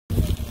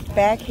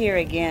Back here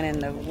again in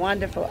the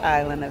wonderful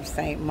island of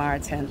St.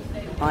 Maarten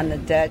on the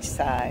Dutch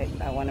side.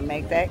 I want to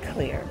make that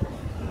clear.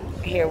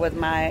 Here with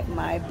my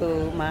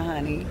boo, my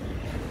honey.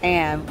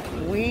 And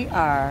we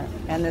are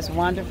in this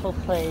wonderful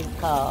place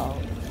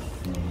called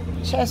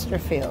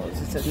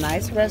Chesterfield's. It's a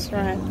nice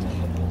restaurant.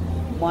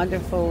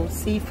 Wonderful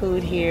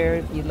seafood here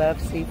if you love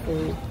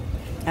seafood.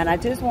 And I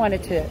just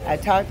wanted to, I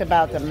talked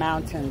about the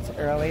mountains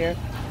earlier.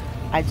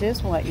 I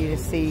just want you to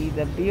see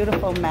the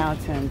beautiful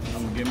mountains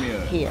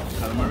here.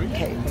 Calamari?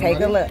 Okay, take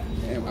a look.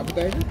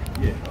 Appetizer?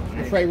 Yeah.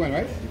 The fried one,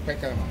 right? The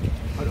fried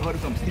calamari. How does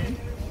it come skin?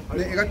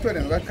 You got two of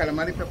them. You got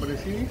calamari, pepper the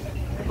sea.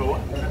 Pepper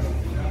what?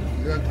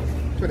 You got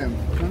two of them.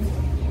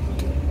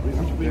 Which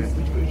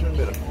one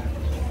better?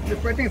 The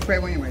first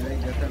fried one you might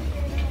like that.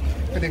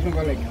 So they can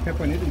go like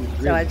pepper in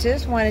it. So I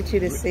just wanted you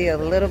to see a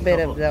little bit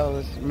of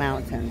those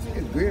mountains.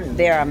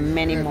 There are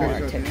many more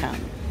to come.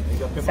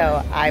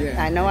 So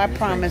I know I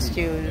promised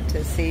you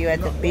to see you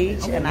at the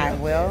beach, and I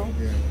will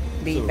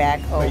be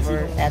back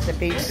over at the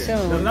beach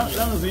soon.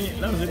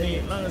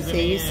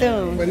 See you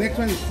soon. But next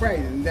one is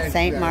fried.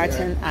 St.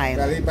 Maarten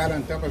Island.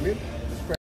 On top of it.